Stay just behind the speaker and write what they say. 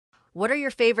What are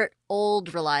your favorite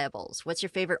old reliables? What's your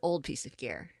favorite old piece of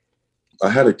gear? I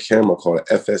had a camera called an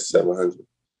FS700,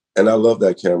 and I love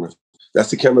that camera. That's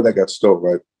the camera that got stolen,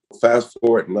 right? Fast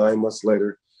forward 9 months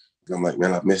later, I'm like,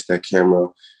 man, I missed that camera.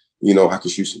 You know, I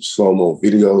could shoot some slow-mo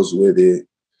videos with it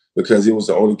because it was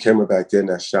the only camera back then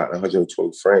that shot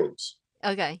 120 frames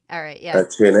Okay. All right. Yeah.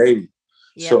 at 1080.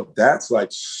 Yep. So that's like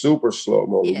super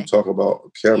slow-mo when you Yeah. talk about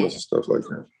Yeah. cameras Yeah. and stuff like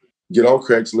that. Get on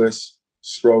Craigslist,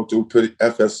 scroll through, put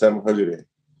FS700 in.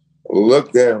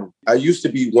 Look down. I used to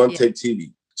be one Yeah. take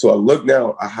TV. So I look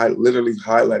now, literally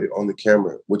highlighted on the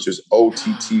camera, which is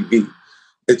OTTV.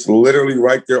 It's literally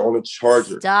right there on the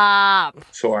charger. Stop.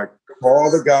 So I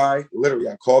call the guy, literally,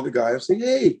 I call the guy and say,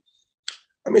 hey,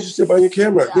 I'm interested by your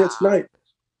camera. Stop. Yeah, tonight.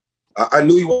 I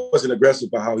knew he wasn't aggressive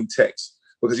by how he texts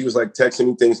because he was like texting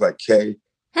me things like K.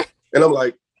 And I'm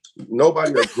like,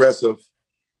 nobody aggressive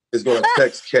is going to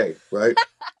text K, right?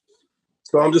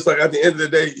 So I'm just like, at the end of the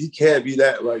day, he can't be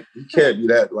that like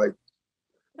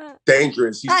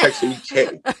dangerous. He's texting me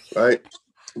K, right?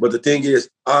 But the thing is,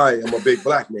 I am a big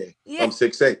black man. Yeah. I'm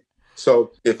 6'8".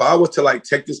 So if I was to like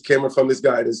take this camera from this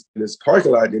guy in this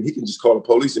parking lot, then he can just call the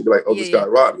police and be like, oh, this guy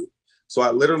robbed me. So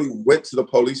I literally went to the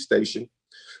police station,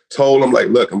 told him like,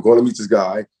 look, I'm going to meet this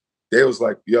guy. They was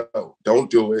like, yo, don't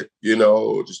do it. You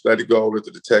know, just let it go with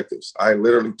the detectives. I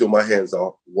literally threw my hands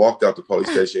off, walked out the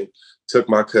police station, took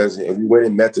my cousin, and we went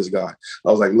and met this guy.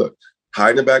 I was like, look, hide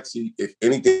in the back seat. If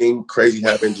anything crazy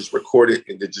happened, just record it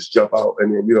and then just jump out.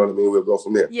 And then, you know what I mean? We'll go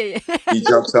from there. Yeah. He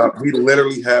jumps out. He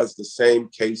literally has the same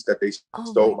case that they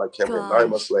stole my camera 9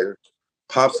 months later,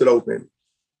 pops it open.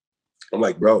 I'm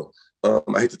like, bro, I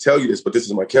hate to tell you this, but this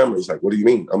is my camera. He's like, what do you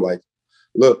mean? I'm like,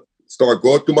 look, start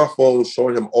going through my phone,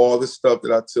 showing him all the stuff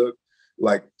that I took,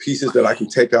 like pieces that I can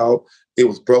take out. It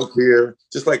was broke here,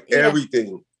 just like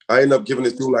everything. I ended up giving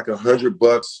this dude like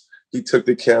 $100. He took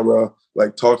the camera,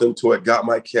 like talked him to it, got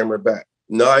my camera back.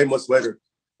 9 months later,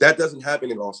 that doesn't happen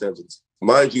in Los Angeles.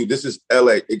 Mind you, this is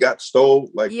LA. It got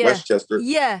stole like Westchester.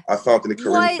 Yeah. I found it in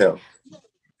Koreatown.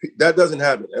 That doesn't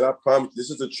happen. And I promise this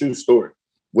is a true story.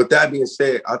 With that being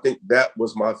said, I think that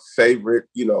was my favorite,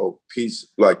 you know, piece,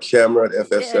 like camera at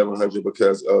FS700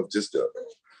 because of just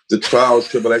the trials,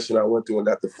 tribulation I went through, and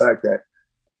that the fact that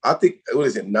I think, what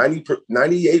is it,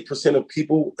 98% of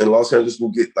people in Los Angeles will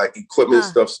get like equipment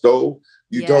stuff stole.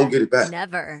 You don't get it back.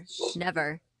 Never.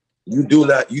 You do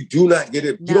not get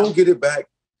it. No. You don't get it back.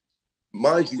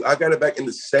 Mind you, I got it back in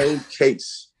the same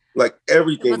case, like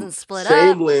everything. It wasn't split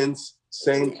same up. lens,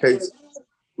 same case.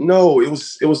 No, it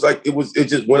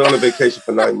just went on a vacation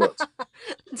for 9 months.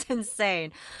 It's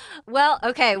insane. Well,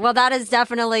 okay. Well, that has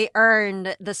definitely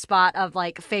earned the spot of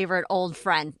like favorite old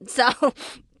friend. So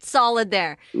solid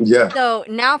there. Yeah. So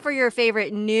now for your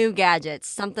favorite new gadgets,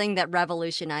 something that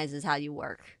revolutionizes how you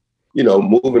work. You know,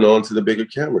 moving on to the bigger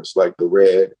cameras like the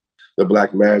Red, the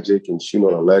Black Magic, and shooting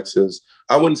on Alexas.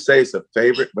 I wouldn't say it's a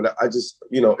favorite, but I just,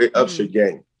 you know, it ups your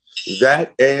game.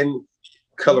 That and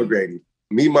color grading.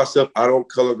 Me, myself, I don't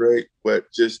color grade,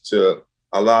 but just to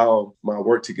allow my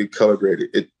work to get color graded,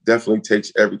 it definitely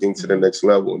takes everything to the next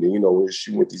level. And then, you know, we're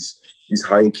shooting with these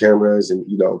high-end cameras and,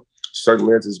 you know, certain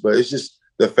lenses, but it's just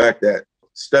the fact that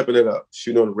stepping it up,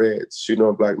 shooting on Reds, shooting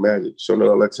on Black Magic, shooting on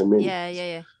Alexa Mini.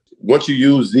 Yeah. Once you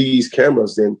use these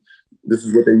cameras, then this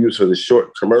is what they use for the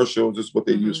short commercials. This is what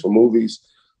they use for movies.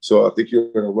 So I think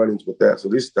you're going to run into with that. So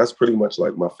that's pretty much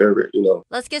like my favorite, you know.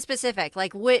 Let's get specific.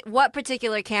 Like what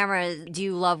particular camera do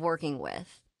you love working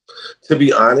with? To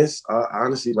be honest, I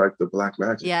honestly like the Black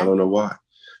Magic. Yeah. I don't know why.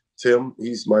 Tim,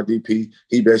 he's my DP.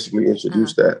 He basically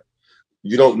introduced that.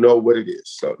 You don't know what it is.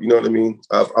 So, you know what I mean?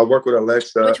 I work with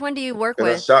Alexa. Which one do you work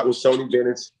with? I shot with Sony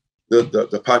Bennett's,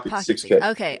 the Pocket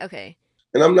 6K. Okay.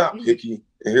 And I'm not picky.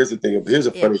 And here's the thing. Here's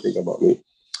a funny thing about me.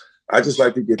 I just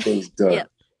like to get things done.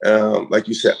 Like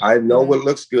you said, I know what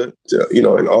looks good. You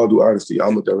know, in all due honesty,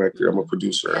 I'm a director. I'm a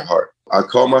producer at heart. I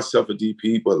call myself a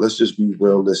DP, but let's just be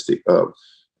realistic.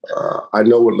 I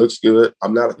know what looks good.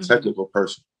 I'm not a technical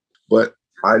person, but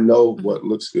I know what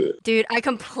looks good. Dude, I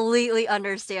completely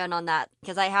understand on that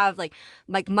because I have like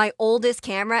my oldest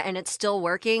camera and it's still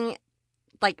working.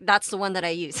 Like that's the one that I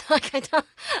use. Like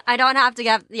I don't have to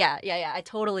have. Yeah. I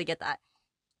totally get that.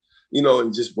 You know,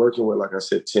 and just working with, like I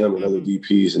said, Tim and other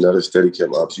DPs and other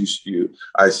Steadicam ops,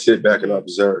 I sit back and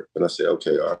observe and I say,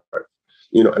 okay, all right.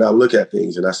 You know, and I look at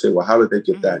things and I say, well, how did they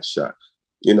get that shot?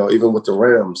 You know, even with the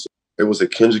Rams, it was a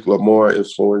Kendrick Lamar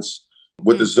influence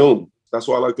with the zoom. That's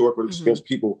why I like to work with experienced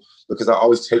people because I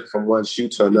always take from one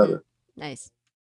shoot to another. Nice.